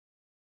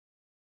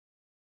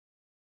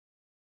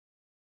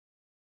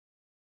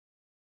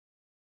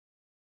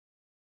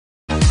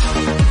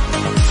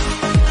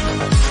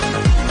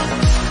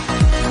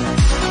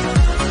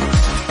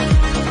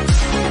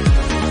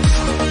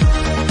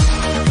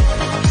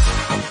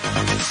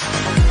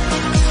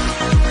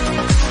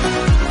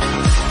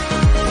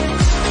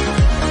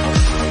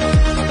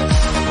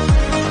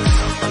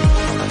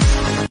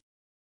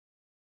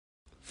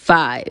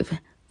5,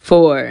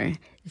 4,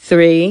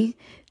 3,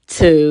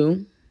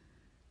 2,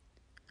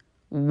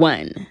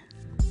 1.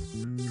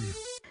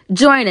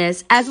 Join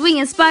us as we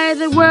inspire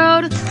the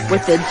world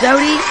with the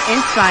Jodi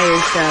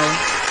Inspire Show.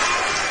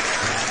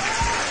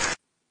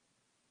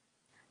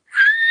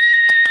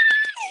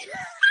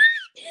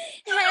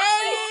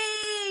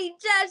 Hey,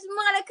 Judge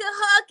Monica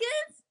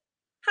Hawkins.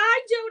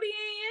 Hi, Jodi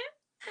Ann.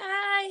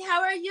 Hi, how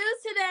are you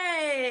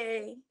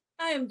today?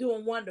 I am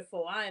doing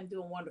wonderful.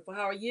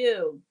 How are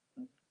you?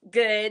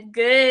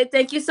 Good.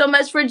 Thank you so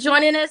much for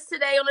joining us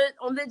today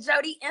on the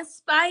Jodi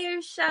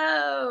Inspire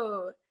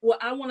Show. Well,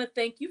 I want to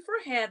thank you for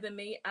having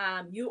me.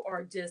 You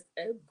are just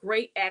a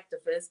great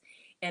activist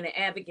and an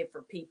advocate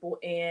for people,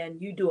 and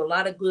you do a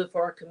lot of good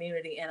for our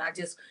community. And I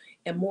just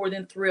am more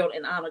than thrilled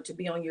and honored to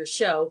be on your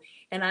show.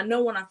 And I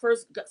know when I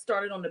first got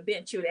started on the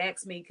bench, you had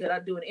asked me, could I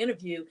do an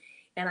interview?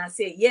 And I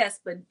said yes,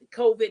 but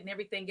COVID and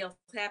everything else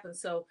happened.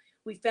 So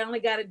we finally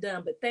got it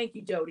done. But thank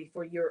you, Jodi,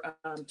 for your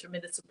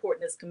tremendous support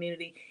in this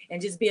community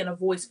and just being a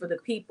voice for the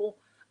people.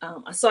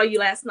 I saw you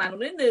last night on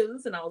the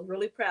news, and I was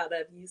really proud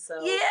of you.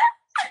 So Yeah.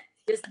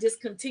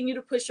 just continue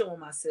to push on,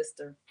 my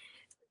sister.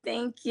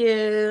 Thank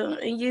you.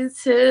 You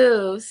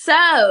too.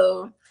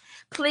 So,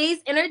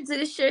 please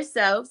introduce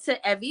yourself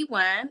to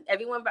everyone.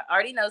 Everyone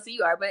already knows who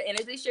you are, but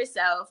introduce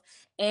yourself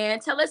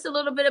and tell us a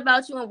little bit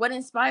about you and what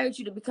inspired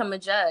you to become a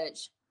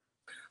judge.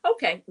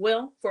 Okay,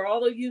 well, for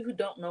all of you who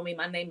don't know me,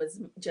 my name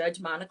is Judge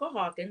Monica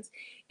Hawkins,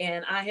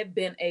 and I have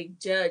been a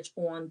judge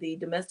on the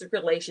domestic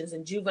relations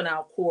and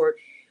juvenile court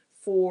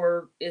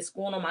for, it's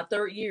going on my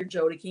third year,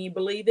 Jodi. Can you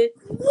believe it?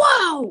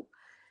 Whoa!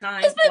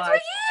 Time It's been flies. 3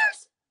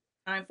 years.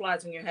 Time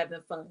flies when you're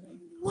having fun.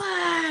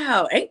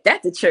 Wow! Ain't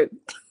that the truth?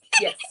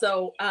 Yes.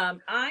 So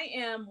I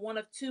am one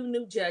of two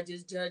new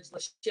judges. Judge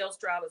Lachelle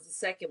Stroud was the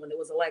second when it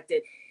was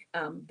elected.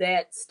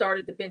 That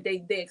started the bench.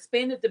 They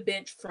expanded the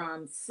bench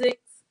from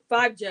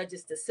 5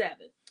 judges to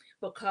 7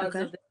 because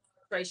of the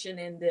administration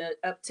and the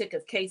uptick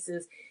of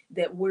cases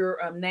that we're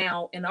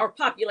now, and our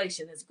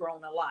population has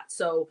grown a lot.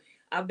 So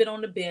I've been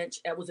on the bench.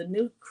 It was a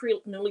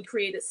newly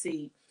created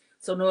seat.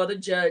 So no other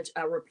judge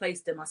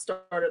replaced them. I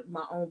started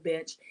my own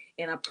bench,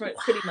 and I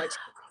pretty much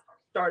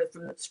started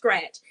from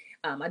scratch.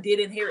 I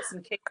did inherit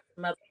some cases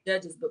from other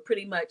judges, but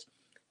pretty much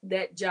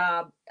that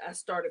job I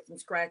started from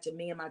scratch, and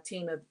me and my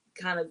team have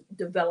kind of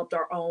developed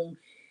our own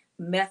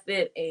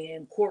method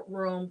and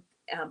courtroom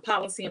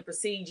policy and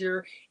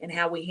procedure and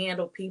how we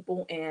handle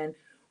people, and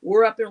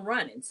we're up and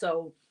running.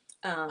 So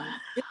just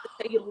to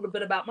tell you a little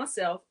bit about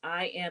myself,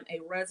 I am a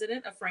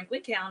resident of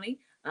Franklin County.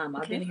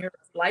 I've been here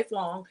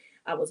lifelong.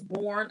 I was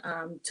born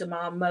to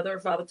my mother,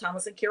 Father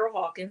Thomas and Carol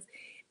Hawkins.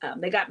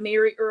 They got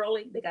married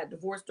early. They got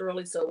divorced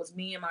early. So it was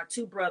me and my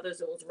 2 brothers.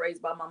 It was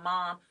raised by my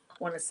mom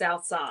on the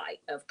south side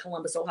of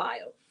Columbus,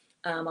 Ohio.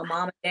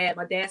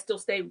 My dad still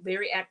stayed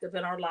very active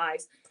in our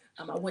lives.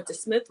 I went to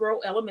Smith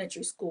Road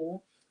Elementary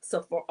School.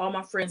 So for all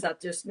my friends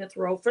out there, Smith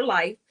Road for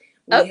life.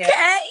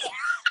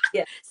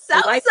 Yeah,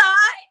 South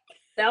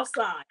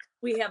side.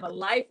 We have a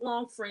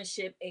lifelong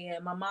friendship,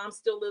 and my mom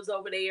still lives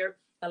over there.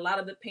 A lot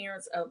of the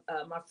parents of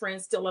my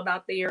friends still live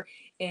out there,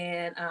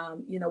 and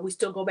we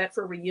still go back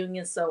for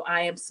reunions. So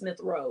I am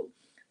Smith Road.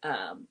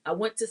 I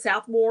went to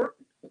Southmore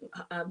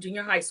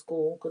Junior High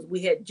School because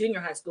we had junior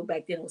high school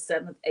back then. It was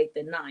 7th, 8th,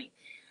 and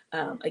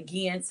 9th.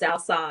 Again,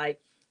 South Side,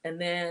 and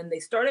then they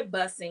started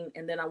busing,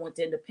 and then I went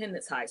to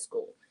Independence High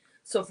School.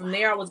 So from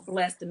there, I was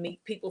blessed to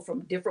meet people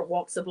from different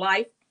walks of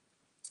life.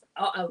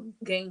 I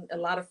gained a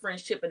lot of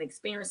friendship and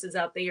experiences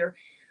out there.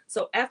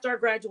 So after I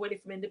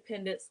graduated from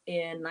Independence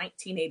in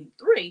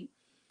 1983,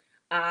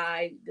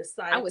 I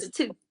decided. I was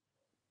 2.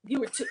 You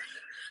were 2.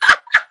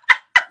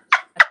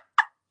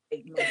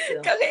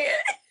 Go ahead.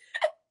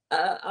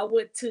 I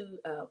went to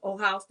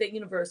Ohio State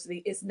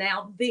University. It's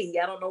now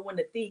I don't know when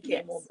the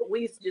came on, but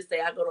we used to just say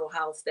I go to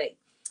Ohio State.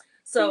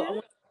 So I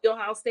went to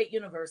Ohio State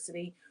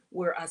University,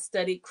 where I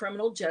studied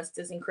criminal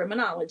justice and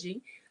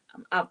criminology.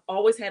 I've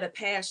always had a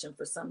passion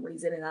for some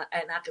reason, and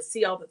I could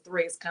see all the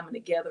threads coming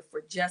together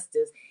for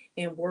justice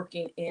and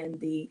working in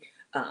the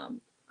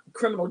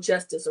criminal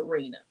justice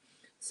arena.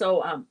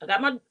 So I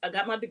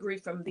got my degree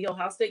from the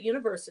Ohio State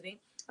University.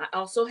 I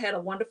also had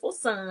a wonderful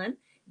son,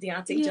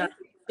 Deontay Johnson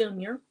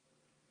Jr.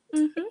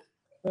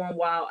 Born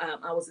while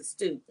I was a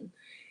student.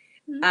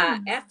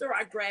 After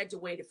I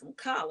graduated from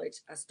college,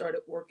 I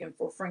started working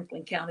for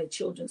Franklin County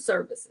Children's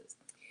Services.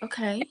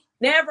 Okay.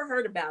 Never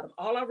heard about him.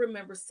 All I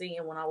remember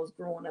seeing when I was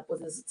growing up was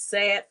his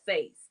sad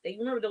face. They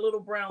remember the little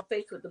brown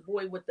face with the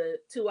boy with the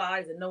 2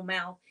 eyes and no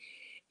mouth.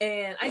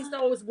 And I used to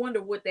always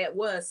wonder what that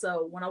was.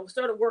 So when I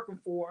started working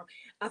for him,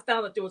 I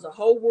found that there was a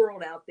whole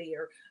world out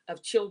there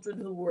of children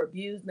who were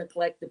abused,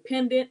 neglect,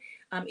 dependent,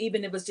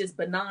 even if it's just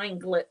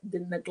benign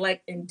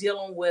neglect and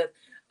dealing with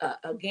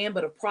a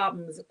gambit of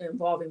problems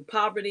involving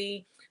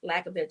poverty,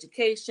 lack of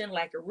education,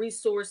 lack of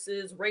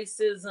resources,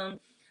 racism,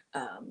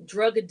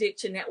 drug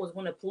addiction. That was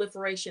when the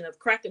proliferation of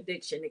crack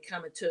addiction had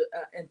come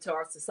into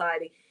our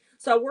society.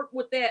 So I worked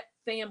with that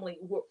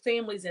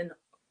families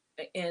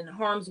in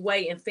harm's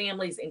way and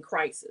families in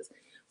crisis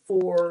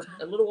for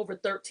a little over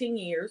 13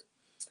 years.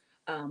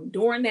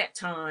 During that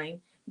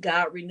time,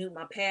 God renewed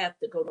my path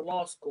to go to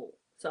law school.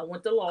 So I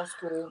went to law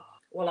school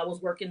while I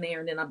was working there,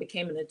 and then I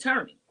became an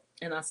attorney.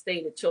 And I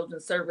stayed at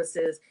Children's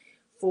Services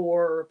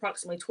for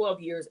approximately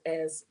 12 years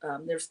as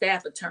their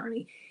staff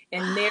attorney.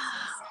 And there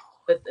Wow.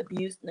 with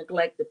abuse,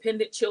 neglect,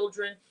 dependent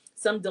children,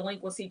 some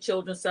delinquency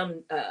children,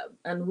 some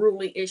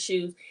unruly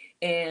issues.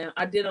 And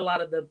I did a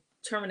lot of the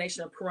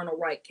termination of parental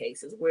right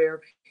cases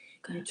where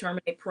you Okay.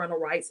 terminate parental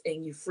rights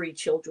and you free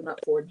children up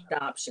for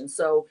adoption.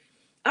 So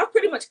I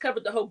pretty much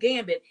covered the whole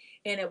gambit.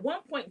 And at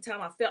one point in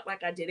time, I felt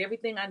like I did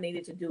everything I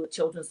needed to do at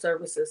Children's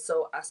Services.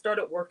 So I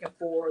started working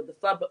for the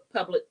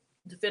public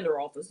defender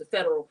office, the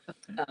federal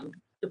um,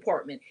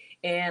 department.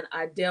 And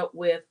I dealt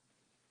with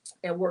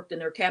and worked in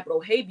their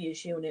capital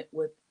habeas unit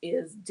with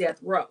is death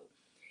row.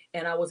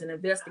 And I was an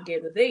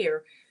investigator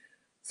there.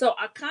 So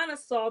I kind of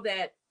saw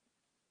that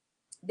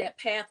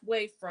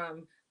pathway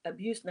from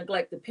abuse,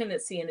 neglect,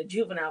 dependency in the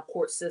juvenile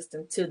court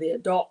system to the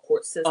adult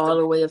court All system.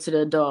 the way up to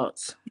the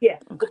adults. Yeah,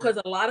 Okay. because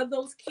a lot of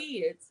those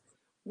kids,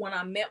 when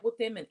I met with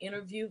them and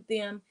interviewed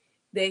them,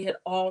 they had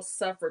all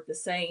suffered the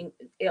same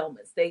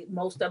ailments.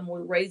 Most of them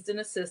were raised in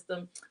a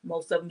system.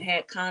 Most of them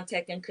had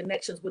contact and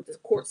connections with the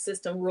court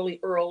system really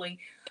early.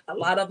 A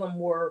lot of them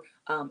were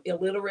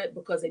illiterate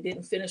because they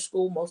didn't finish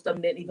school. Most of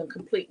them didn't even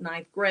complete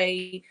ninth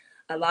grade.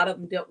 A lot of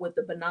them dealt with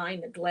the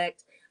benign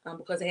neglect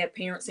because they had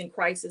parents in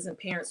crisis and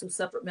parents who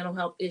suffered mental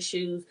health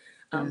issues,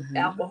 Mm-hmm.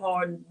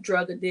 alcohol and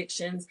drug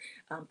addictions,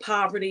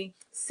 poverty,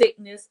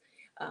 sickness,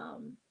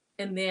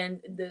 and then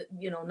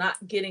not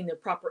getting the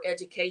proper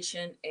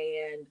education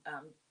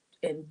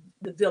and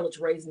the village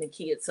raising the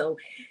kids. So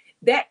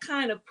that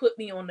kind of put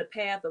me on the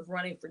path of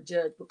running for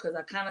judge because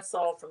I kind of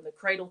saw from the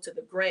cradle to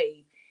the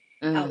grave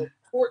how the Mm.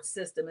 court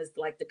system is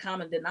like the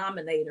common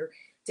denominator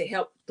to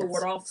help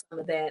thwart Yes. off some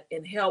of that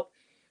and help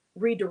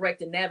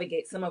redirect and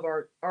navigate some of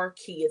our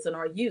kids and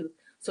our youth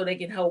so they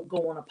can help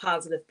go on a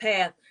positive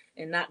path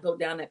and not go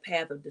down that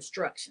path of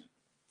destruction.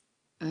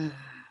 Mm.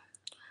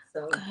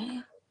 So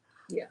Okay.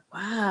 yeah.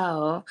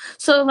 Wow.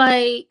 So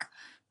like,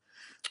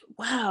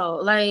 wow,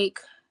 like,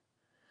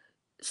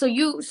 so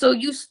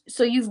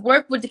you've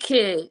worked with the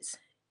kids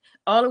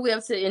all the way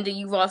up to, and then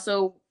you've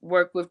also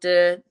worked with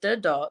the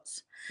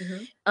adults.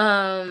 Mm-hmm.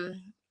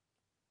 Um,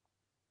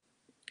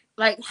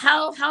 like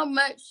how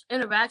much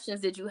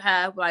interactions did you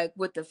have like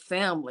with the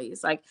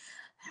families? Like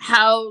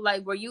how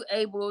like were you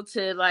able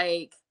to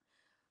like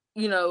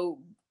you know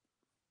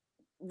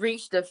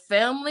reach the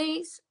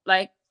families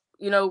like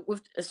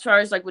with as far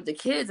as like with the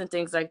kids and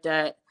things like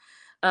that?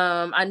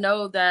 I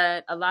know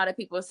that a lot of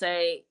people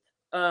say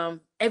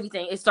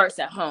everything it starts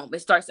at home. It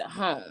starts at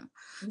home.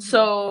 Mm-hmm.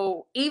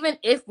 So even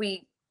if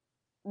we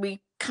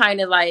kind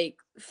of like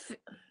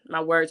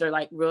my words are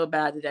like real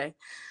bad today.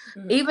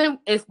 Mm-hmm. Even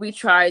if we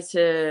try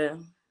to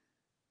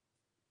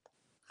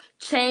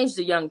change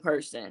the young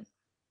person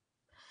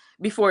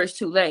before it's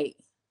too late,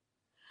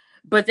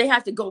 but they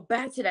have to go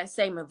back to that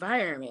same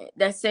environment,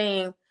 that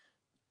same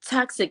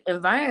toxic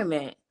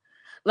environment.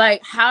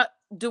 Like, how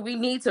do we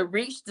need to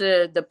reach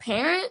the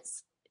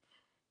parents?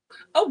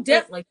 Oh, And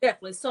definitely,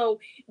 definitely. So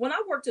when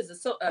I worked as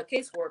a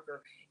caseworker,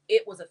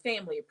 it was a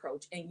family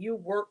approach, and you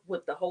work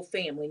with the whole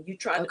family, and you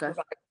try to okay,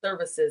 provide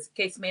services,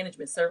 case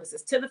management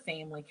services to the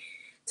family,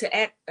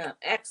 to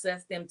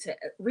access them to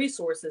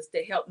resources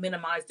to help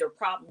minimize their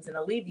problems and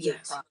alleviate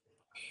yes, problems.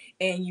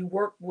 And you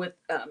work with,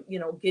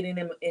 getting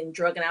them in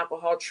drug and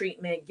alcohol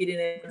treatment, getting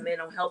them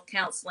mental health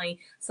counseling,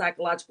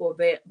 psychological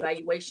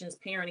evaluations,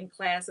 parenting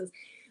classes,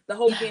 the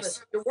whole gamut.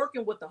 yes, You're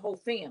working with the whole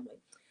family.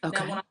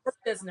 Now, when okay, I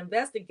worked as an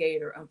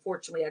investigator,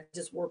 unfortunately, I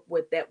just worked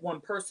with that one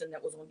person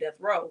that was on death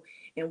row,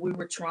 and we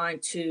were trying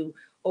to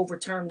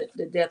overturn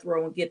the death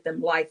row and get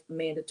them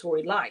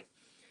mandatory life.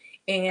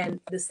 And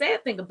the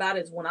sad thing about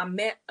it is when I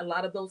met a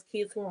lot of those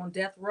kids who were on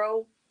death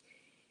row,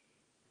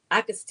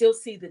 I could still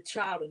see the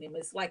child in them.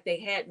 It's like they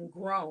hadn't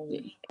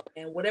grown,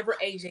 and whatever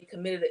age they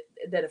committed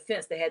that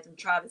offense, they had them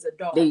tried as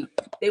adult. they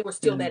They were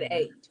still that mm,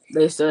 age.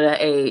 they still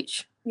that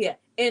age. Yeah,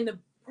 and the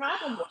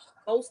problem was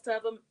most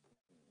of them,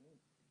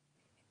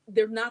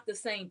 they're not the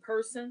same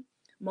person.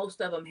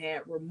 Most of them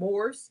had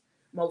remorse.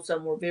 Most of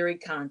them were very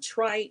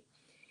contrite.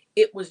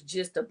 It was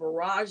just a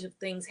barrage of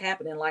things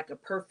happening, like a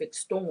perfect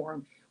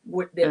storm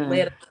that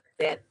led Mm, up to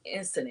that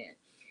incident.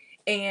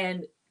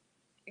 And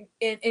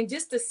and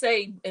just to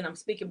say, and I'm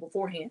speaking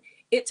beforehand,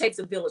 it takes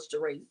a village to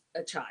raise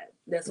a child.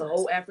 That's an yes,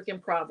 old African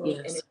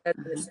proverb, and yes, it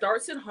mm-hmm.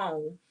 starts at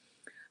home.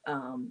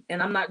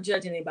 And I'm not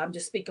judging anybody. I'm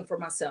just speaking for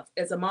myself.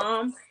 As a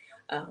mom,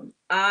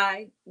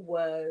 I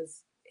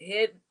was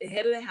head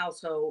of the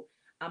household.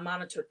 I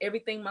monitored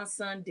everything my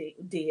son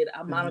did.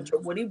 I Mm-hmm.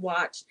 monitored what he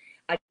watched.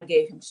 I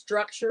gave him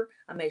structure.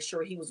 I made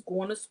sure he was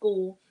going to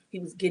school. He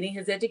was getting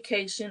his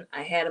education.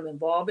 I had him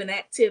involved in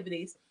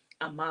activities.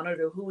 I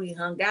monitored who he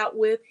hung out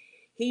with.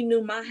 He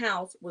knew my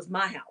house was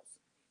my house.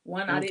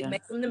 One, I didn't Okay,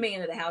 make him the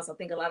man of the house. I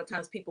think a lot of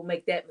times people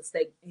make that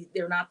mistake.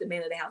 They're not the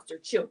man of the house, they're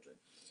children.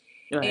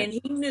 right, And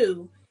he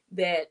knew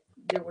that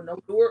there were no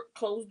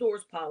closed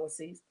doors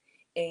policies,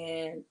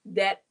 and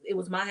that it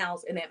was my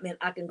house, and that meant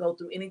I can go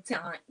through any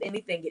time,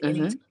 anything at any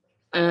mm-hmm. time.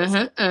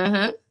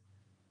 I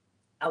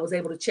was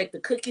able to check the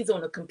cookies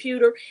on the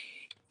computer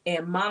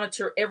and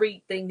monitor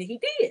everything that he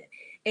did.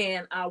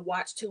 And I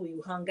watched who he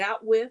hung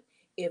out with.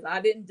 If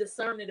I didn't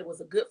discern that it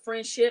was a good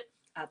friendship,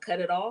 I cut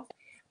it off.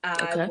 I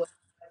Okay. was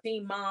a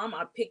team mom.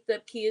 I picked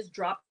up kids,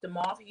 dropped them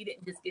off. He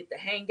didn't just get to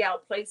hang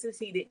out places.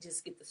 He didn't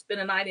just get to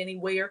spend a night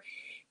anywhere.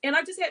 And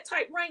I just had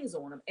tight reins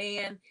on him.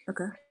 And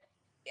Okay.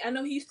 I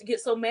know he used to get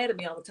so mad at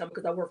me all the time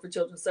because I work for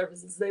children's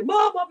services and say,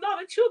 Mom, I'm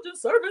not a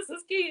children's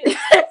services kid.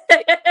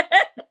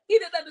 He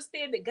didn't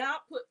understand that God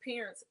put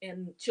parents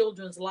in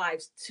children's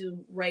lives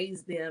to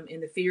raise them in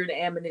the fear and the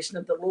admonition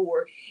of the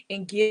Lord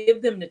and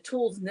give them the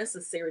tools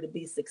necessary to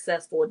be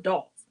successful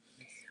adults.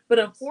 But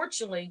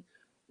unfortunately,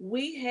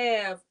 we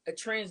have a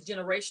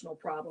transgenerational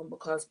problem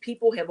because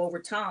people have over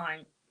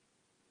time,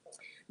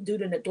 due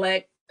to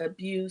neglect,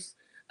 abuse,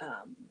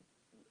 um,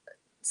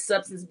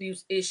 substance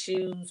abuse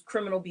issues,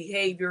 criminal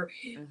behavior,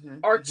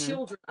 our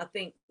children, I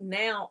think,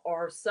 now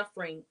are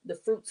suffering the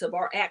fruits of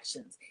our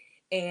actions.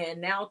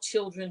 And now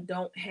children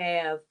don't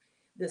have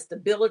the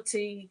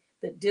stability,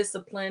 the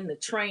discipline, the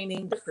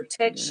training, the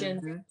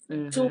protection,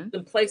 tools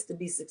in place to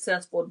be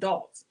successful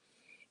adults.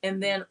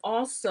 And then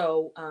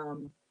also,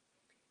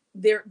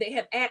 they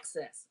have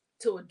access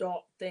to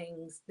adult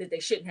things that they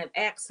shouldn't have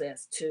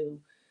access to,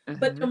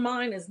 but their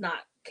mind is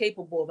not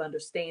capable of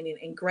understanding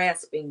and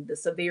grasping the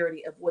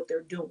severity of what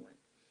they're doing.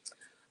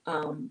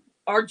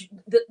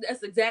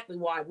 That's exactly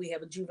why we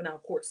have a juvenile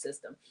court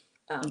system,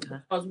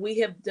 because we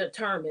have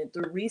determined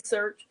through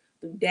research,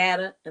 through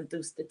data, and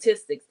through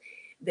statistics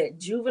that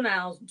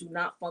juveniles do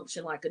not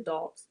function like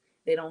adults.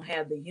 They don't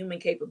have the human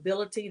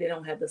capability. They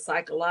don't have the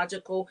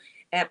psychological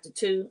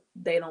aptitude.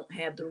 They don't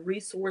have the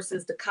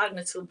resources to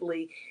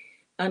cognitively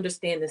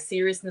understand the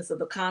seriousness of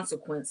the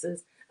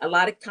consequences. A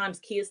lot of times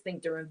kids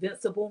think they're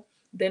invincible.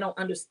 They don't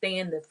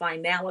understand the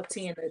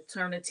finality and the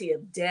eternity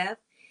of death.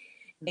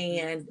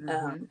 And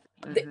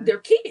they're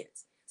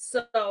kids.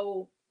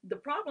 So the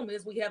problem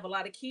is we have a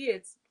lot of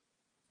kids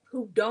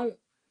who don't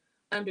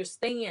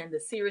understand the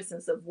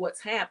seriousness of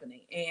what's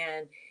happening.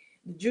 And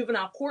the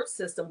juvenile court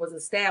system was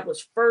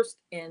established first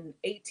in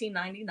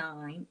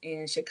 1899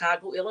 in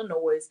Chicago,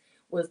 Illinois,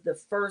 was the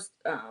first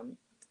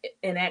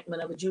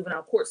enactment of a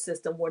juvenile court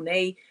system when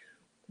they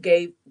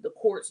gave the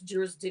courts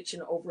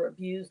jurisdiction over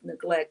abused,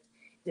 neglect,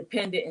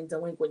 dependent, and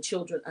delinquent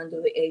children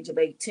under the age of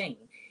 18.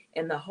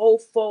 And the whole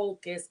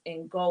focus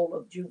and goal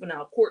of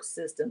juvenile court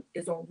system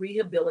is on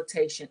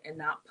rehabilitation and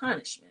not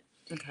punishment.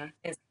 Okay.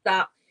 And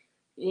stop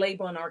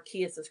labeling our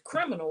kids as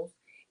criminals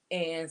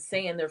and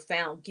saying they're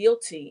found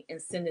guilty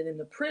and sending them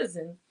to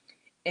prison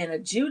and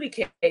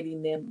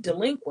adjudicating them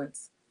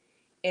delinquents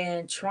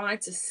and trying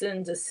to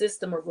send a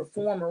system of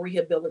reform and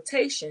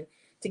rehabilitation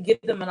to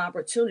give them an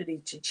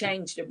opportunity to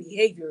change their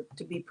behavior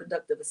to be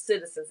productive as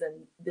citizens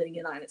in the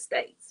United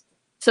States.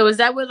 So is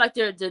that what like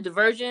the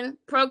diversion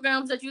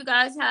programs that you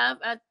guys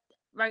have at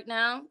right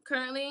now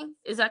currently?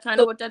 Is that kind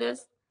of So what that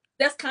is?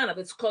 that's kind of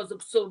it's because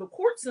so the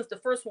court, since the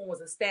first one was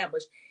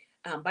established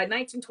by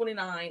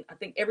 1929, I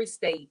think every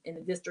state in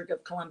the District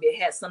of Columbia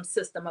has some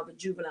system of a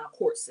juvenile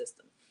court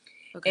system.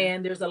 Okay.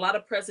 And there's a lot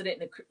of precedent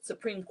in the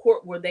Supreme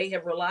Court where they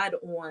have relied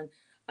on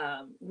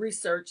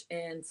research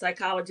and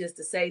psychologists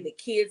to say that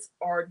kids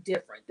are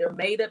different. They're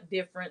made up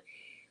different.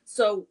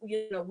 So,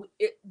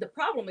 the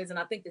problem is, and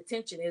I think the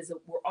tension is that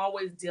we're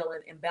always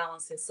dealing and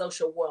balancing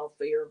social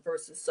welfare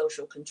versus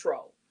social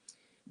control.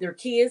 They're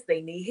kids,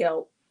 they need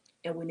help,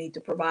 and we need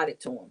to provide it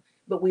to them.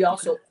 But we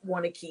also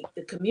want to keep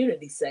the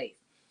community safe.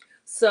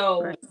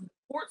 So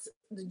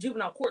the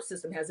juvenile court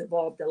system has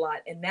evolved a lot,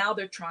 and now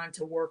they're trying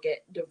to work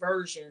at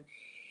diversion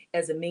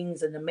as a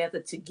means and a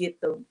method to get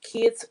the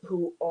kids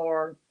who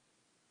are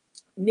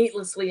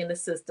needlessly in the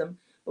system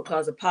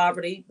because of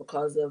poverty,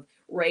 because of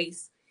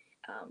race,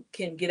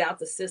 can get out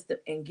the system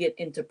and get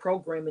into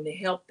programming to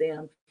help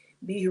them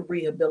be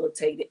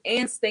rehabilitated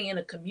and stay in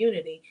a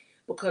community,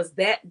 because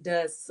that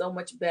does so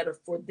much better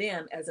for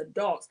them as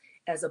adults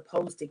as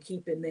opposed to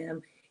keeping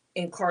them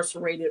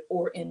incarcerated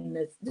or in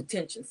the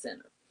detention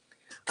center.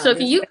 So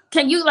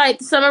can you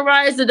like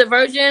summarize the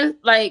diversion,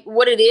 like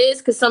what it is?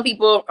 Because some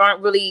people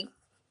aren't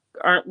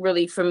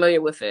really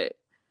familiar with it.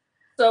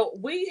 So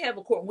we have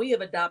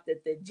adopted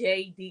the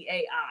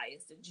JDAI.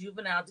 It's the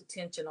Juvenile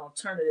Detention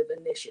Alternative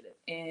Initiative,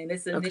 and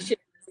it's an initiative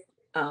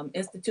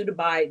instituted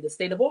by the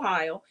state of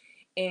Ohio.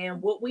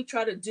 And what we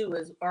try to do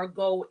is our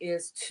goal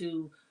is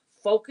to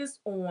focus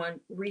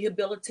on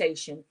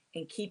rehabilitation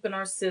and keeping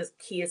our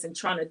kids and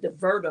trying to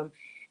divert them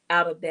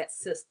out of that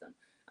system.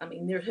 I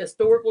mean, there's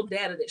historical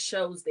data that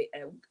shows that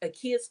a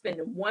kid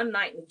spending one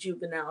night in a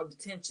juvenile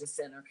detention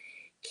center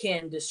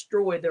can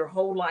destroy their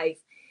whole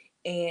life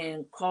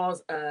and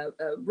cause a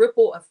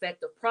ripple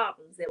effect of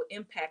problems that will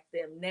impact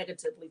them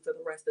negatively for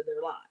the rest of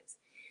their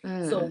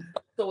lives.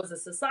 So as a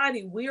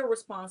society, we are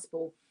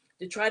responsible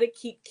to try to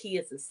keep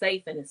kids as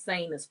safe and as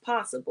sane as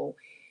possible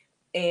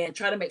and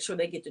try to make sure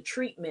they get the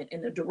treatment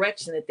in the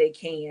direction that they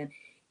can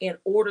in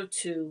order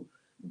to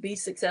be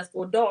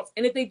successful adults.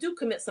 And if they do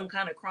commit some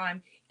kind of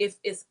crime, if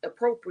it's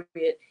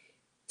appropriate,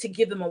 to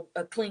give them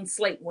a clean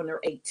slate when they're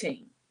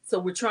 18. So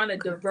we're trying to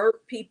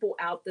divert people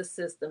out the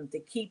system to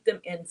keep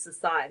them in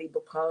society,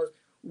 because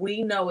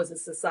we know as a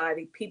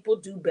society, people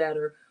do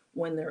better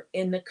when they're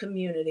in the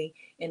community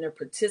and they're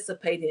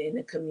participating in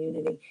the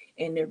community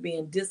and they're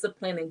being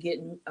disciplined and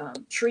getting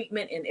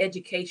treatment and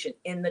education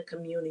in the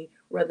community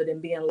rather than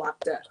being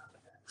locked up.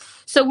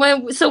 So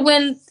when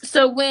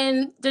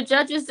the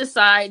judges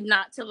decide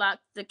not to lock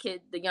the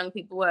young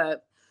people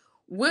up,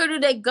 where do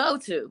they go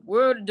to?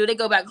 Where do they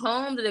go back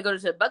home? Do they go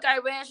to the Buckeye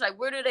Ranch? Like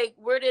where did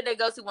they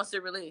go to once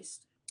they're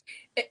released?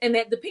 And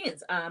that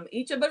depends.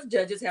 Each of us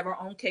judges have our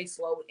own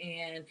caseload,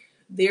 and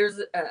there's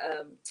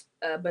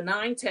a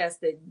benign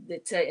test and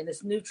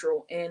it's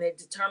neutral, and it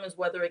determines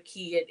whether a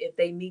kid, if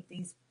they meet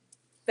these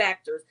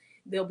factors,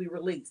 they'll be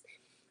released.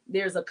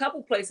 There's a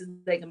couple places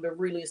they can be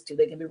released to.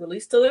 They can be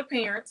released to their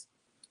parents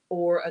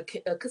or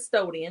a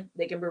custodian.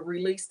 They can be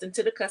released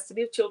into the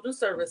custody of Children's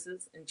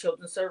Services, and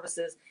Children's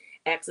Services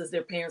acts as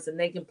their parents, and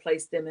they can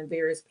place them in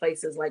various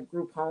places like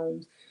group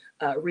homes,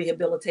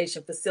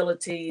 rehabilitation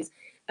facilities,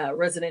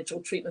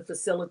 residential treatment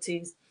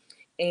facilities,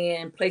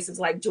 and places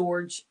like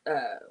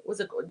what's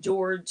it called?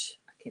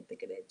 I can't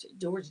think of that.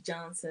 George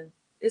Johnson.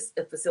 It's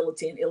a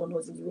facility in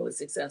Illinois that's really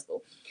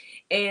successful.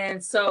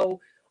 And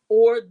so,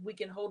 or we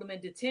can hold them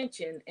in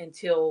detention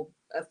until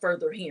a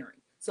further hearing.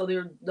 So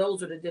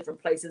those are the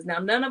different places. Now,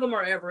 none of them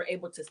are ever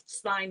able to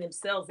sign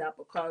themselves out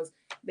because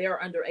they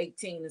are under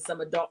 18, and some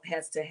adult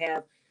has to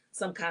have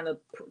some kind of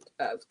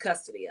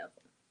custody of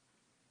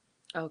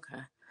them.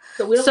 Okay.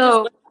 So we don't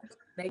So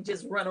they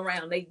just run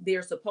around.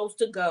 They're supposed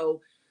to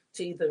go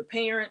to either the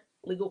parent,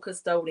 legal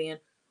custodian,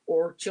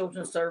 or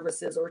Children's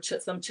Services, or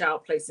some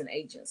child placement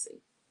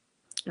agency.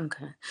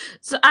 okay.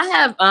 So I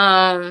have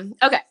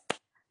okay.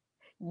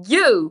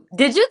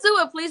 Did you do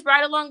a police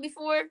ride along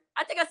before?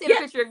 I think I seen a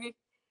Yes, picture of you.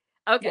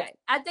 Okay. yes,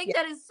 I think yes.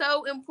 that is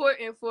so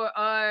important for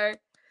our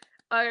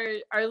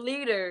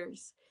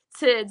leaders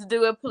to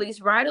do a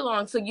police ride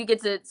along, so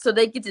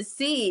they get to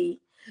see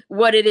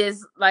what it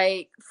is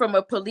like from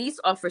a police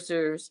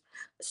officer's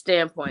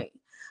standpoint.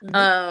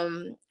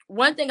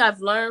 One thing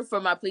I've learned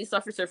from my police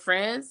officer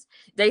friends,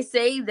 they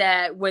say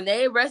that when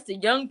they arrest the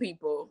young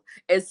people,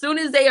 as soon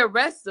as they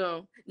arrest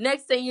them,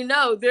 next thing you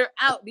know, they're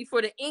out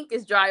before the ink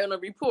is dry on a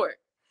report.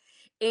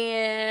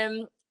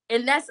 And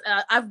that's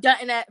I've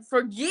gotten that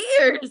for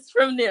years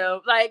from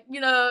them. Like,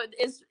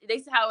 it's they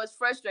say how it's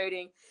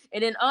frustrating.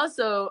 And then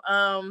also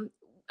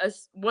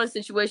one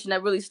situation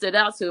that really stood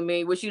out to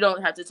me, which you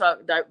don't have to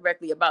talk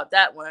directly about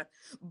that one,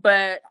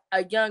 but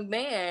a young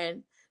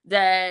man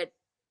that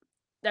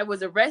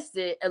was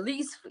arrested, at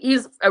least he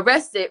was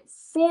arrested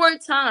 4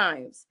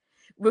 times,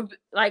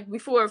 like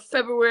before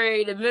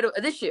February, the middle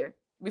of this year,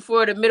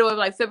 before the middle of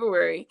like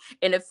February.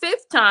 And the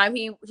fifth time,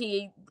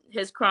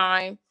 his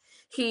crime,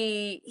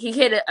 he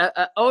hit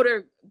a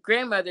older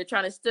grandmother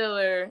trying to steal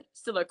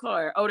her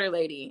car. Older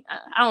lady,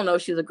 I don't know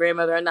if she was a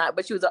grandmother or not,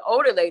 but she was an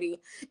older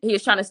lady. He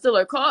was trying to steal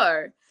her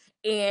car,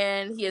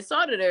 and he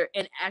assaulted her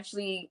and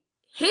actually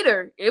hit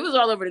her. It was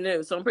all over the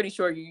news, so I'm pretty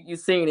sure you've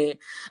seen it.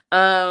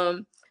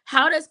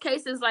 How does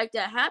cases like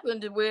that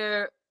happen, to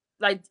where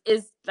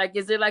is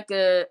there like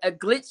a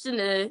glitch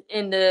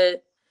in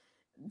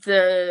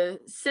the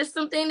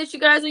system thing that you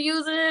guys are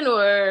using,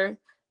 or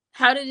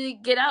how did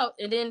it get out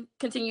and then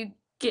continue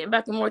getting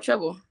back in more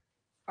trouble?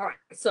 All right.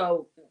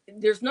 So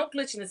there's no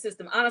glitch in the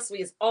system. Honestly,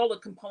 it's all the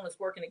components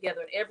working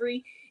together, and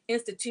every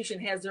institution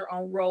has their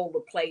own role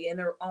to play and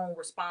their own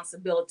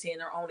responsibility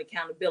and their own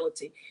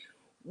accountability.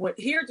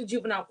 Here at the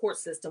juvenile court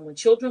system, when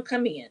children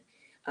come in,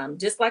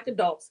 just like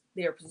adults,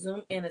 they are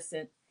presumed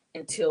innocent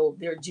until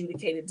they're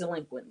adjudicated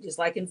delinquent. Just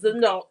like as an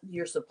adult,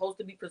 you're supposed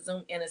to be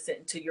presumed innocent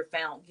until you're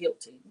found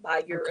guilty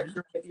by your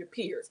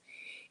peers.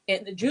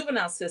 In the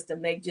juvenile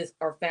system, they just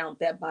are found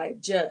that by a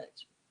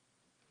judge.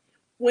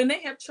 When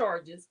they have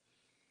charges,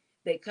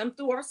 they come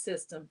through our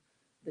system.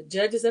 The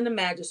judges and the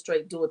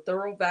magistrate do a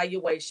thorough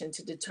evaluation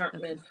to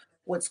determine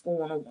what's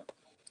going on.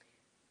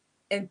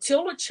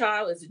 Until a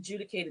child is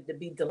adjudicated to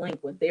be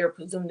delinquent, they are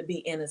presumed to be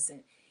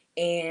innocent.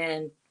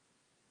 And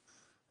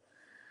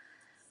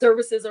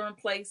services are in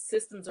place,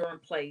 systems are in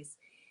place,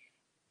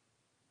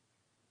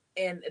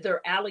 and there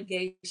are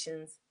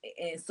allegations.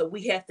 And so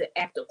we have to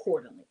act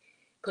accordingly.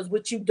 Because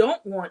what you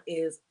don't want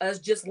is us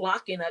just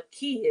locking up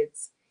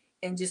kids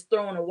and just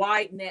throwing a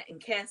wide net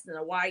and casting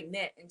a wide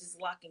net and just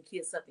locking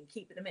kids up and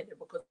keeping them in there,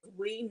 because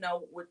we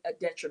know what a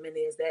detriment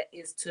is that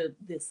is to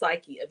the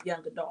psyche of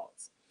young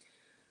adults.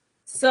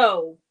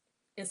 So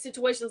in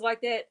situations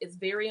like that, it's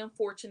very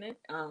unfortunate.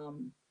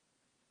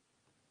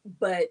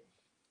 But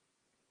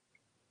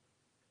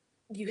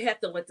you have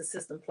to let the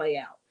system play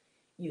out.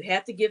 You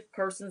have to give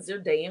persons their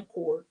day in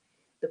court.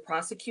 The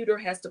prosecutor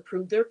has to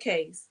prove their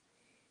case.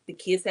 The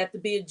kids have to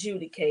be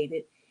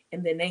adjudicated,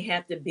 and then they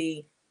have to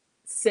be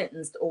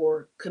sentenced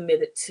or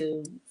committed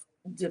to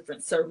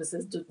different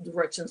services,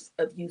 directions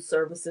of youth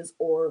services,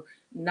 or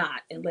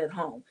not, and let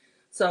home.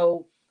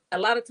 So a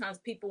lot of times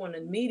people in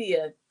the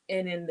media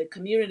and in the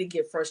community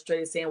get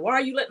frustrated saying, why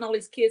are you letting all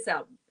these kids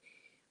out?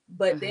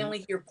 But they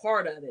only hear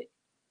part of it.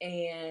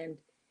 And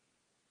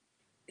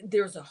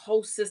there's a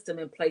whole system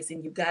in place,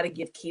 and you got to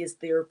give kids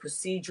their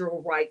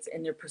procedural rights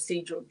and their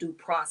procedural due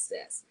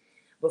process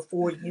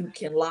before you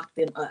can lock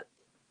them up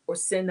or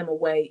send them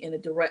away in a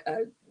direct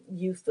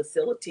youth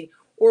facility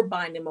or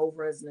bind them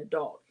over as an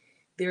adult.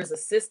 There's a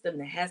system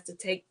that has to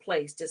take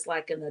place, just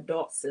like an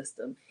adult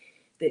system,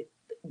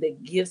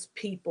 that gives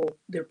people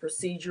their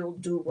procedural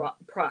due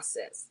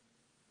process,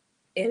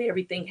 and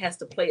everything has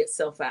to play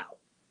itself out.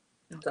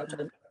 So I'm Okay.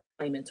 trying to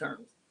claim in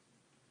terms.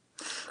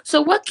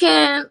 So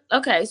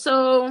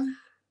so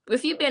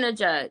with you being a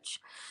judge,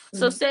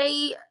 so Mm-hmm.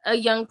 say a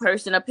young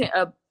person,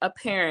 a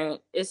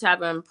parent is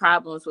having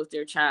problems with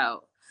their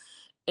child,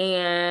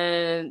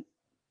 and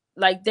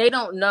like they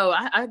don't know.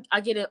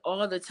 I get it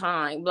all the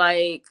time.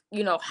 Like,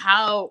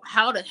 how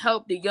to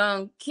help the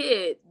young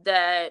kid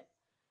that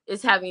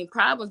is having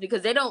problems,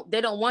 because they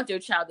don't want their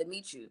child to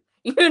meet you.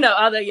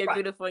 Although you're Right.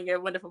 beautiful and you're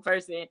a wonderful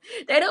person,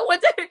 they don't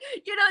want their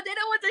they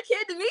don't want their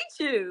kid to meet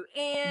you. Mm-hmm.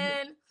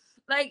 And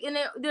like, and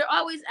they're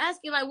always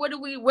asking, like, what are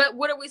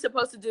we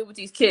supposed to do with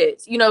these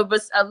kids?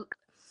 But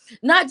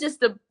not just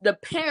the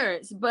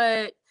parents,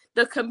 but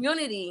the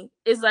community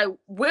is like,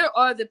 where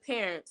are the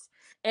parents,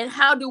 and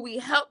how do we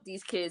help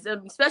these kids,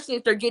 especially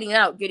if they're getting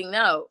out.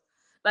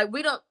 Like,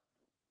 we don't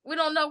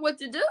know what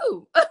to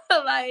do.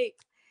 Like,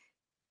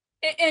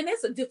 And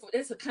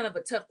that's a kind of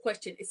a tough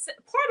question. It's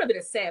part of it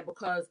is sad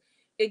because,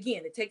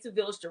 again, it takes a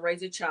village to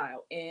raise a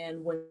child,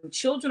 and when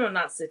children are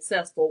not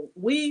successful,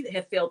 we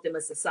have failed them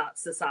as a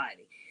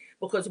society,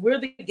 because we're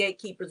the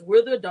gatekeepers,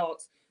 we're the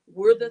adults,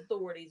 we're the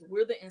authorities,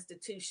 we're the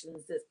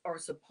institutions that are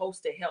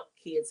supposed to help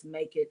kids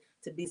make it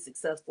to be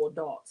successful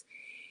adults.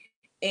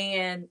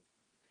 And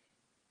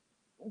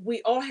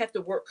we all have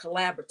to work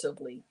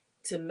collaboratively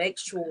to make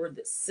sure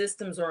that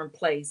systems are in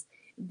place,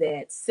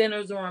 that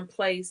centers are in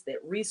place, that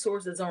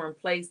resources are in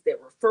place, that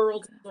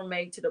referrals are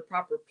made to the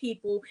proper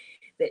people,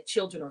 that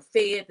children are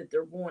fed, that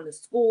they're going to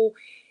school.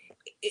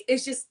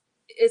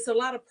 It's a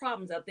lot of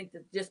problems, I think,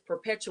 that just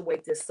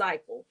perpetuate this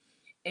cycle.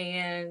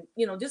 And,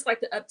 just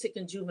like the uptick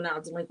in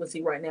juvenile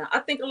delinquency right now, I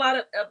think a lot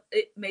of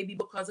it may be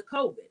because of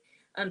COVID.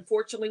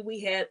 Unfortunately, we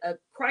had a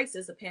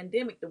crisis, a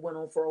pandemic that went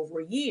on for over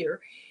a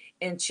year,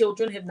 and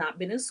children have not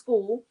been in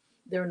school.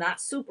 They're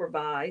not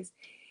supervised.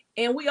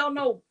 And we all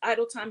know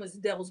idle time is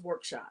the devil's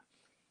workshop.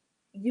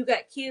 You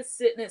got kids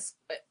sitting at,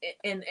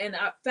 and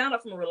I found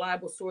out from a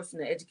reliable source in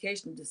the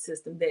education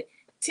system that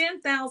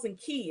 10,000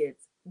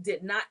 kids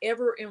did not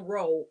ever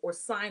enroll or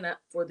sign up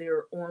for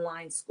their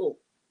online school.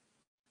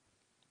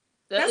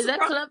 That's is a that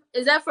problem.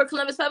 is that for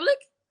Columbus Public?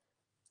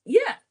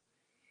 Yeah.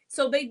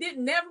 So they did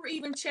never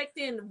even checked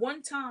in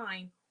one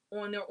time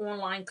on their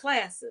online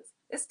classes.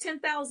 That's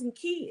 10,000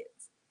 kids.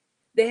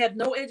 They have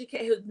no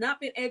education, have not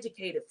been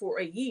educated for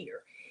a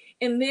year.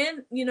 And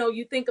then,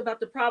 you think about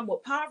the problem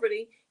with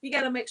poverty. You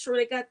got to make sure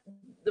they got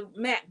the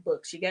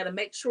MacBooks. You got to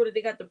make sure that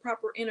they got the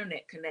proper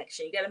internet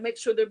connection. You got to make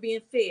sure they're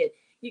being fed.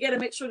 You got to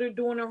make sure they're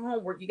doing their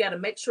homework. You got to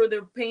make sure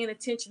they're paying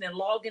attention and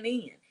logging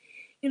in.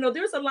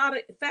 There's a lot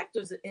of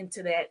factors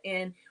into that.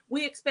 And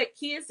we expect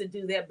kids to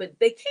do that, but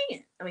they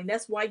can't. I mean,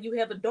 that's why you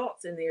have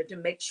adults in there to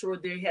make sure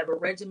they have a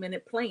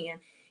regimented plan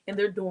and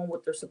they're doing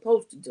what they're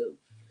supposed to do.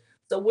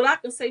 So what I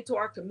can say to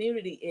our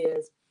community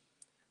is,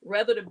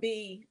 rather to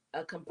be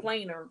a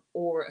complainer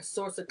or a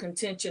source of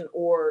contention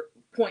or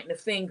pointing a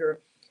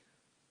finger,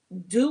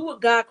 do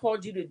what God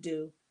called you to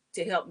do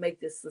to help make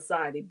this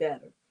society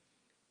better.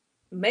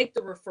 Make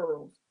the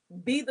referrals,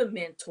 be the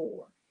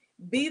mentor,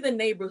 be the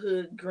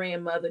neighborhood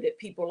grandmother that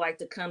people like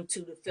to come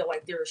to feel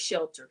like they're a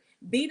shelter.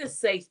 Be the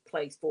safe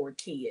place for a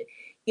kid.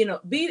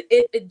 Be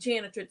a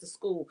janitor at the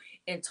school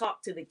and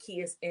talk to the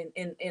kids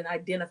and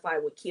identify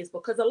with kids,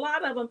 because a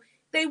lot of them,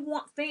 they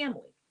want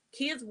family.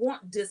 Kids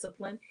want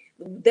discipline.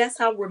 That's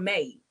how we're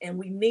made, and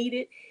we need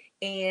it.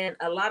 And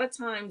a lot of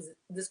times,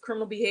 this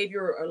criminal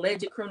behavior or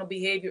alleged criminal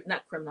behavior,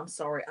 not criminal, I'm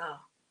sorry,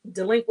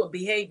 delinquent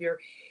behavior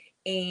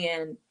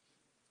and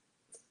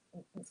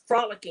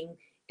frolicking,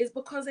 is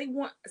because they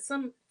want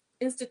some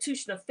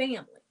institution of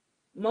family.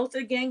 Most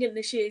of the gang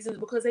initiations is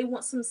because they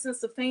want some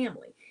sense of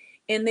family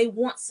and they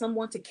want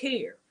someone to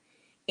care.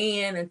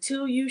 And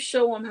until you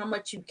show them how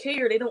much you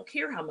care, they don't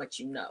care how much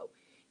you know.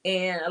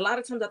 And a lot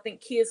of times I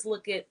think kids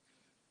look at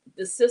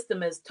the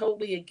system as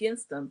totally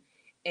against them.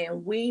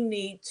 And we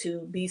need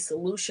to be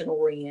solution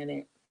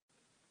oriented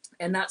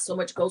and not so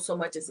much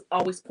as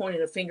always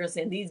pointing a finger and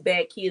saying these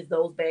bad kids,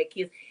 those bad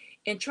kids,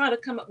 and try to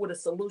come up with a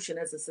solution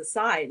as a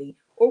society,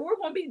 or we're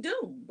going to be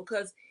doomed,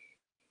 because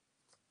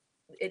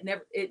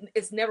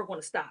it's never going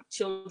to stop.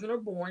 Children are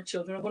born,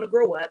 children are going to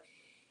grow up.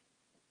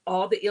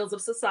 All the ills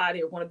of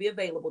society are going to be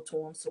available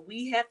to them. So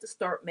we have to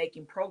start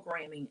making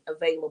programming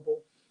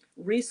available,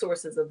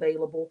 resources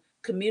available,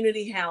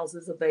 community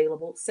houses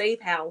available,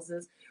 safe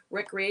houses,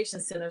 recreation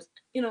centers.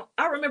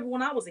 I remember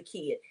when I was a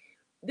kid,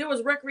 there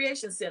was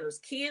recreation centers.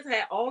 Kids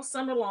had all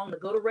summer long to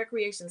go to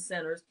recreation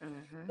centers.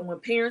 Mm-hmm. And when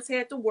parents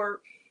had to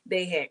work,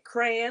 they had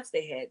crafts,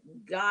 they had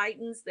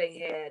guidance, they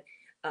had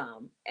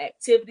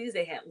activities,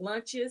 they had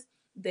lunches,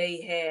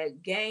 they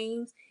had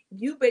games.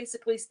 You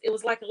basically, it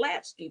was like a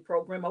latchkey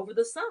program over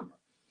the summer.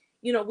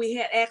 We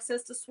had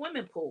access to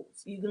swimming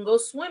pools. You can go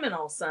swimming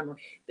all summer.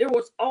 There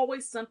was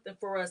always something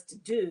for us to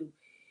do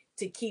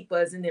to keep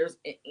us in there's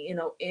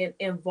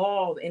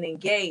involved and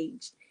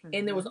engaged.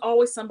 And there was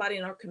always somebody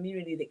in our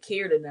community that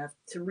cared enough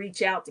to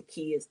reach out to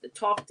kids, to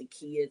talk to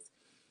kids,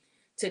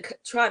 to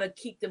try to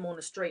keep them on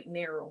the straight and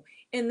narrow.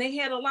 And they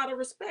had a lot of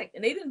respect,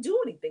 and they didn't do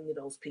anything to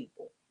those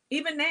people.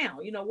 Even now,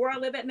 where I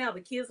live at now,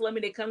 the kids love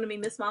me. They come to me,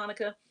 Miss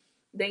Monica.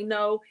 They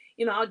know,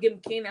 I'll give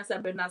them candy. I said,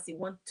 I better not see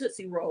one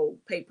Tootsie Roll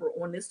paper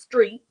on this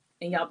street,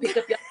 and y'all pick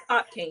up your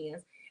pop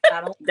cans.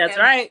 I don't That's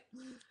have, right.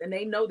 and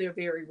they know they're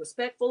very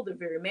respectful, they're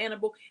very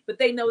mannerable, but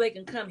they know they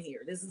can come here.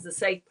 This is a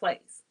safe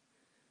place.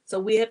 So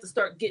we have to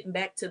start getting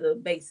back to the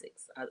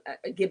basics.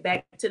 I get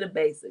back to the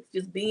basics.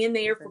 Just being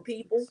there for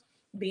people,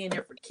 being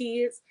there for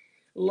kids,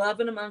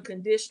 loving them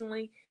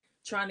unconditionally,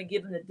 trying to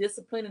give them the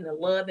discipline and the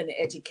love and the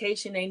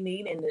education they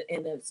need,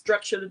 and the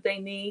structure that they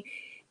need,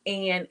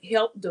 and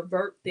help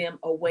divert them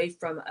away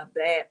from a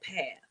bad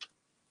path.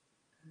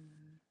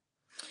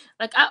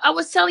 Like I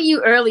was telling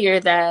you earlier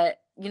that,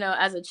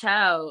 as a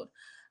child,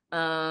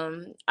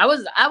 I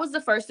was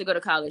the first to go to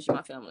college in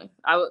my family.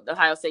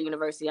 Ohio State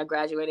University. I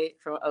graduated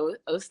from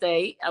O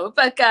State. I'm a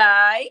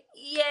Buckeye.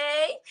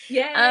 Yay.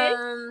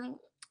 Yay.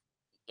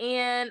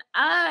 And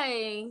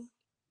I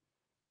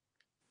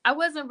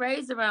wasn't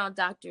raised around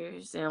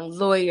doctors and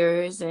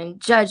lawyers and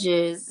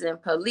judges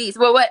and police.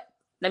 Well, what?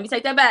 Let me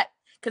take that back.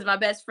 Because my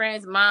best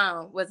friend's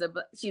mom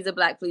she's a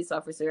Black police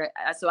officer.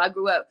 So I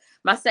grew up,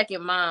 my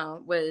second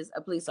mom was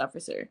a police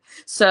officer.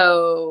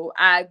 So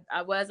I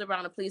was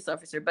around a police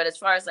officer. But as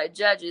far as like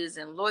judges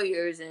and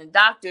lawyers and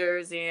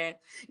doctors and,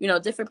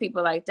 different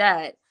people like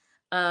that,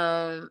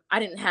 I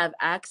didn't have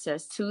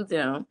access to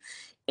them.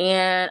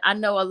 And I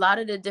know a lot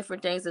of the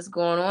different things that's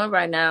going on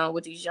right now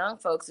with these young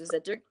folks is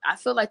that I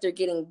feel like they're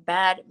getting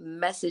bad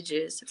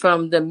messages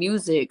from the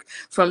music,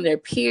 from their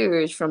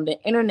peers, from the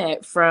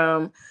internet,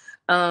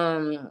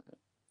 um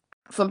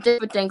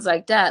different things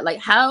like that. Like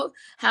how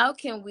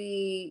can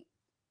we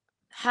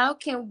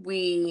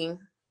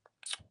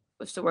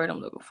what's the word I'm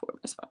looking for,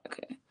 Miss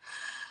Okay.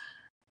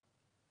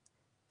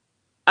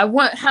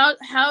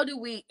 How do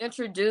we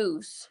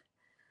introduce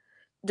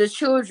the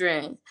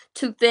children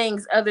to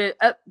things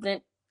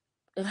than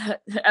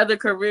other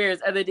careers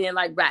other than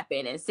like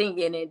rapping and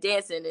singing and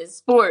dancing and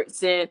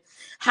sports, and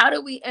how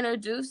do we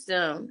introduce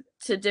them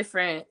to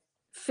different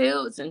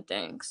fields and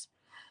things?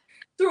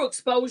 Through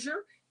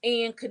exposure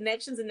and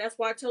connections. And that's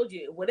why I told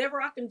you, whatever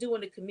I can do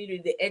in the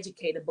community to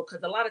educate them, because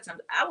a lot of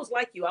times I was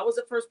like you. I was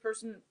the first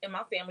person in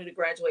my family to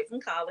graduate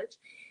from college.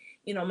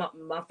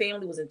 My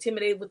family was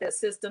intimidated with that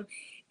system,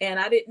 and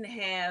I didn't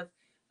have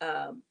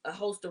a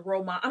host of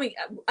role models. I mean,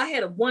 I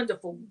had a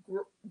wonderful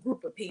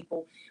group of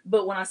people,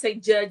 but when I say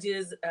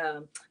judges,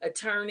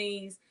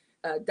 attorneys,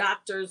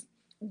 doctors,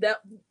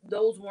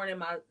 those weren't in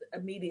my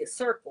immediate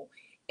circle.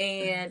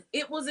 And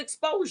it was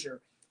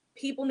exposure.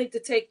 People need to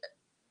take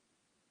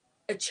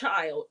a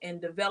child and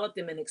develop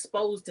them and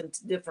expose them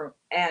to different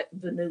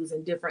avenues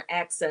and different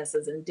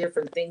accesses and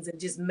different things,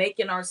 and just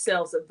making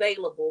ourselves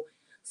available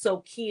so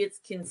kids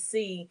can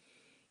see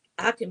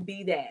I can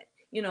be that.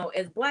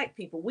 As Black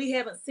people, we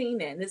haven't seen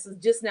that. And this is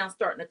just now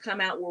starting to come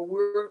out where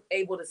we're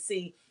able to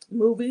see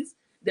movies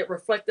that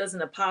reflect us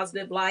in a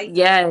positive light.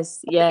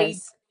 Yes,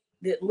 yes.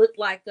 That look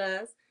like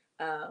us.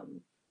 Um,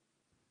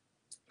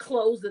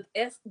 Clothes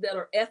that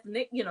are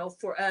ethnic,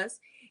 for us.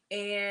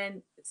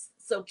 And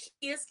so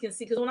kids can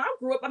see, because when I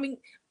grew up, I mean,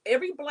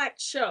 every Black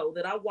show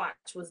that I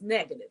watched was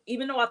negative,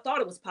 even though I thought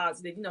it was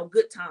positive.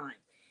 Good time.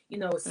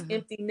 It's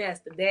empty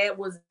nest. The dad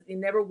was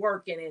never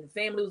working, and the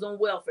family was on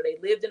welfare.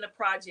 They lived in the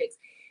projects.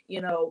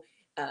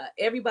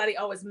 Everybody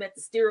always met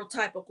the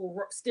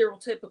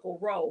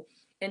stereotypical role.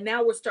 And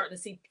now we're starting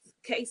to see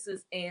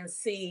cases and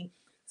see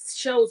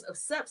shows of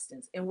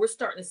substance, and we're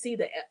starting to see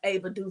the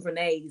Ava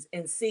DuVernays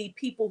and see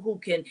people who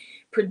can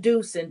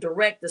produce and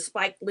direct, the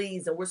Spike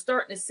Lees, and we're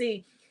starting to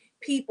see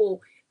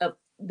people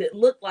that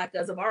look like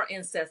us, of our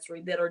ancestry,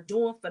 that are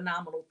doing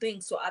phenomenal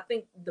things. So I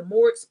think the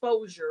more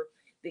exposure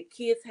that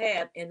kids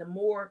have, and the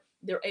more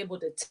they're able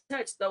to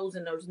touch those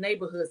in those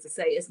neighborhoods, to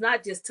say it's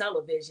not just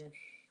television.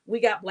 We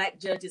got Black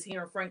judges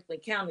here in Franklin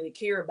County that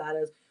care about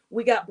us.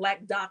 We got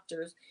Black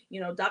doctors.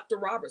 Dr.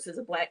 Roberts is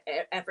a Black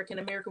African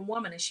American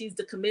woman, and she's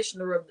the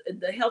commissioner of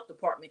the health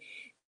department.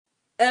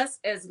 Us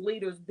as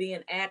leaders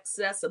being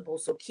accessible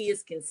so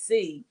kids can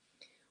see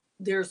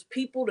there's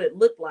people that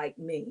look like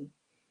me,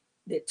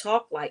 that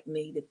talk like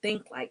me, that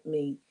think like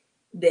me,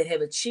 that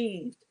have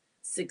achieved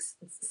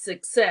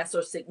success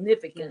or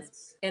significance.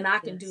 Yes. And I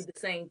can do the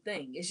same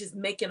thing. It's just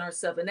making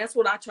ourselves, and that's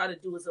what I try to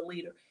do as a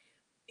leader,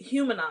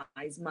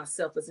 humanize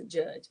myself as a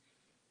judge.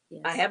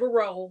 Yes. I have a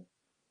role,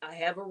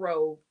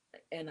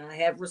 and I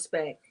have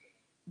respect,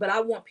 but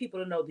I want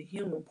people to know the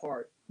human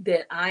part,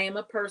 that I am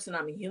a person,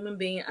 I'm a human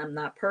being, I'm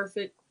not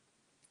perfect.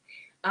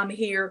 I'm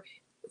here.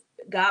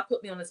 God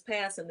put me on this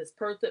path and this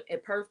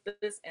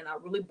purpose, and I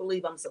really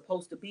believe I'm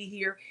supposed to be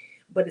here,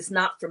 but it's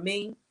not for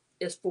me.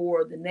 It's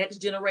for the next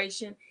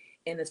generation,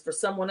 and it's for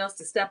someone else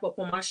to step up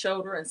on my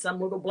shoulder, and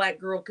some little Black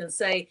girl can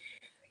say,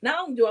 Not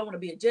only do I want to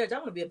be a judge, I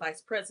want to be a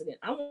vice president.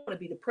 I want to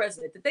be the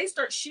president. That they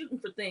start shooting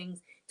for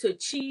things to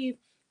achieve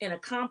and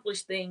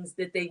accomplish things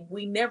that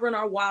we never in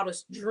our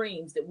wildest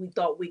dreams that we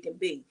thought we can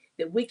be.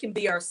 That we can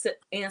be our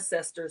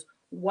ancestors'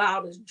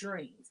 wildest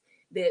dreams.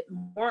 That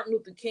Martin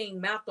Luther King,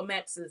 Malcolm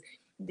X's,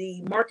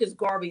 the Marcus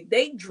Garvey,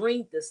 they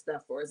dreamed this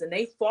stuff for us and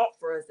they fought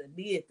for us to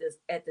be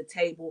at the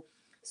table.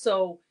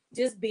 So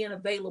just being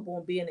available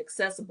and being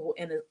accessible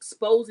and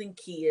exposing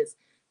kids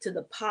to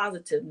the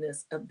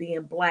positiveness of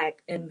being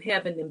Black and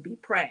having them be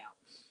proud.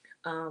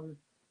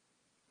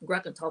 I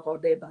can talk all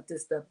day about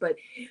this stuff, but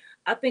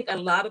I think a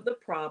lot of the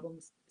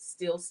problems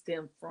still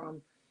stem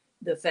from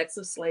the effects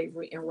of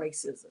slavery and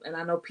racism. And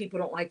I know people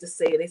don't like to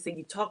say it. They say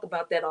you talk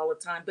about that all the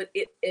time, but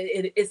it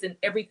is in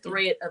every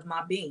thread of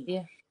my being.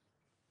 Yeah.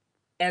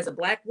 As a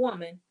Black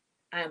woman,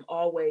 I am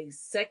always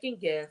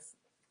second guessed.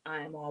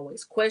 I am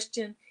always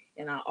questioned,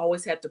 and I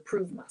always have to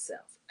prove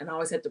myself. And I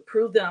always have to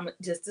prove that I'm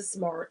just as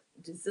smart,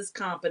 just as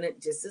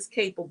competent, just as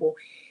capable.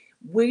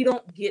 We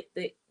don't get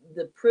the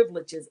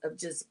privileges of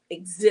just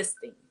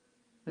existing.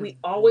 We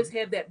always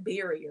have that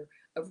barrier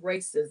of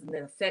racism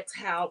that affects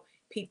how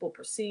people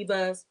perceive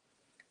us,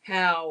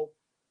 how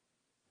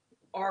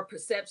our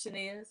perception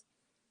is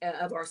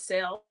of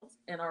ourselves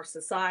and our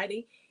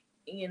society.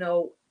 You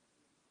know,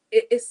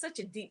 it's such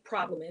a deep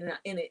problem,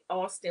 and it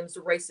all stems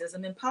to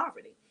racism and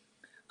poverty.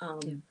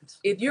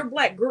 If you're a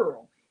Black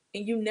girl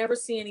and you never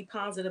see any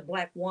positive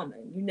Black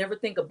woman, you never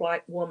think a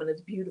Black woman is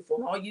beautiful,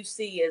 and all you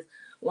see is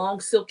long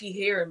silky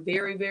hair and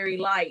very, very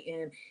light,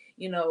 and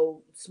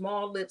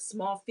small lips,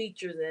 small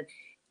features, and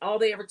all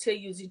they ever tell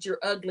you is that you're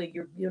ugly,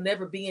 you'll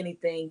never be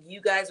anything,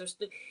 you guys are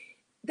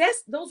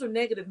those are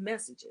negative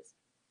messages.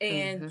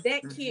 And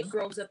that kid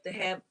grows up to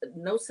have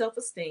no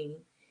self-esteem,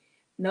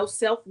 no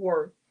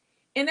self-worth.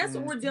 And that's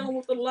what we're dealing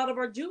with a lot of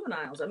our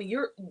juveniles. I mean,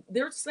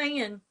 they're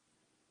saying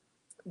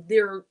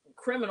they're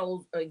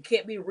criminals and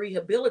can't be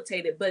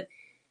rehabilitated, but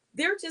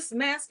they're just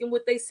masking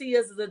what they see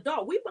as an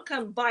adult. We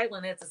become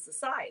violent as a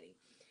society.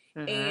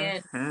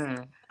 And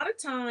a lot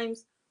of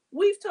times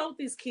we've told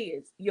these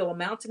kids, you'll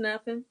amount to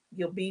nothing,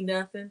 you'll be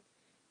nothing.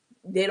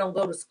 They don't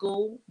go to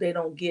school, they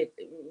don't get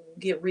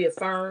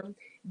reaffirmed,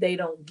 they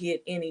don't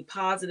get any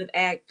positive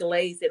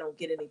accolades, they don't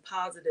get any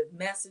positive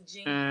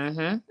messaging.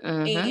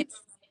 And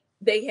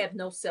they have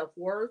no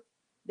self-worth,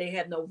 they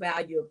have no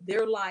value of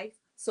their life,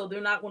 so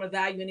they're not going to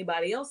value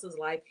anybody else's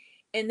life,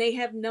 and they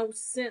have no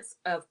sense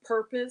of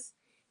purpose,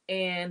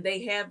 and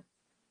they have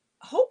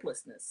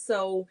hopelessness.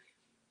 So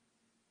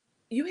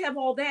you have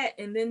all that,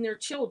 and then they're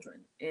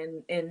children,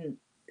 and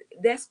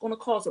that's going to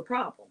cause a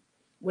problem.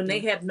 When they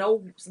have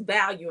no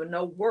value and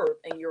no worth,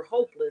 and you're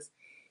hopeless,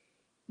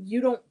 you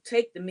don't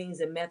take the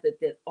means and method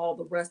that all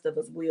the rest of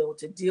us will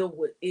to deal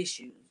with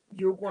issues.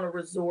 You're going to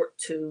resort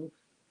to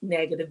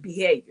negative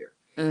behavior.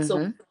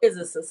 So as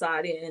a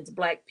society, and it's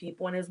Black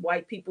people and it's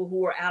white people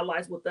who are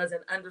allies with us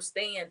and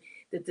understand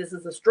that this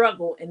is a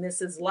struggle and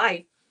this is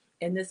life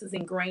and this is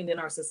ingrained in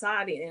our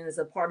society and is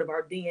a part of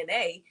our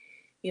DNA,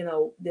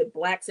 that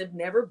Blacks have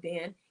never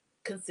been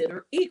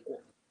considered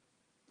equal.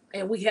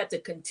 And we have to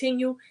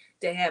continue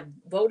to have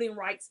voting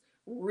rights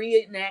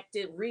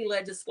reenacted,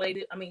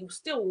 re-legislated. I mean,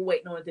 we're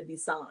waiting on it to be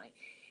signed.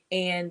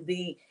 And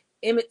the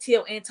Emmett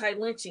Till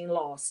anti-lynching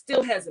law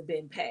still hasn't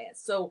been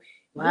passed. So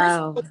we're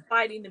still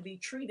fighting to be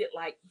treated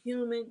like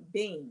human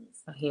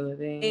beings. Human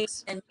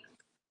beings. And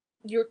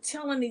you're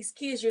telling these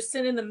kids, you're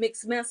sending them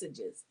mixed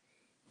messages.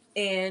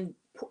 And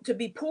to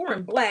be poor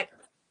and Black,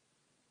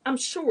 I'm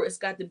sure it's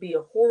got to be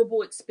a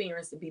horrible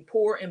experience to be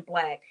poor and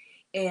Black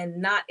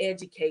and not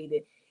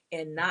educated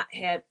and not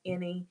have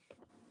any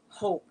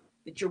hope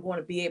that you're going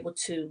to be able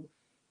to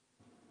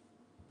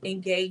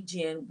engage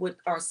in what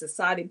our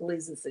society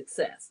believes is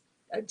success: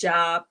 a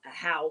job, a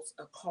house,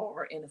 a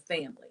car, and a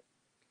family.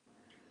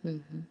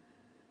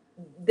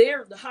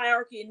 The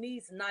hierarchy of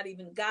needs not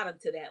even got them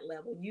to that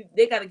level.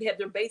 They got to have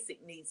their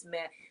basic needs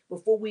met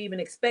before we even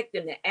expect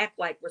them to act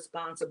like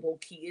responsible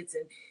kids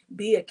and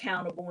be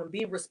accountable and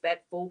be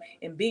respectful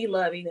and be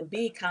loving and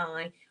be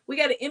kind. We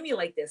got to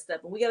emulate that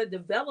stuff, and we got to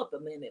develop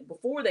them in it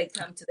before they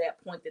come to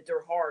that point that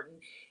they're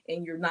hardened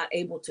and you're not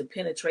able to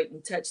penetrate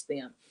and touch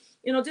them.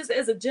 Just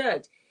as a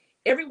judge,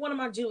 every one of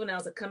my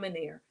juveniles that come in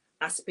there,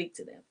 I speak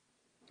to them.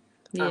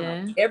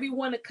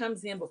 Everyone that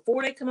comes in,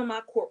 before they come in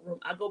my courtroom,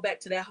 I go back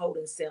to that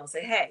holding cell and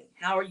say, hey,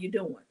 how are you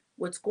doing?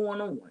 What's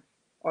going on?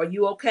 Are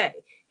you okay?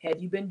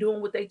 Have you been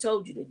doing what they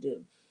told you to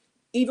do?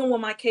 Even when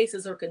my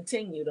cases are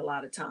continued, a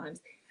lot of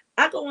times,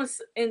 I go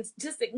and just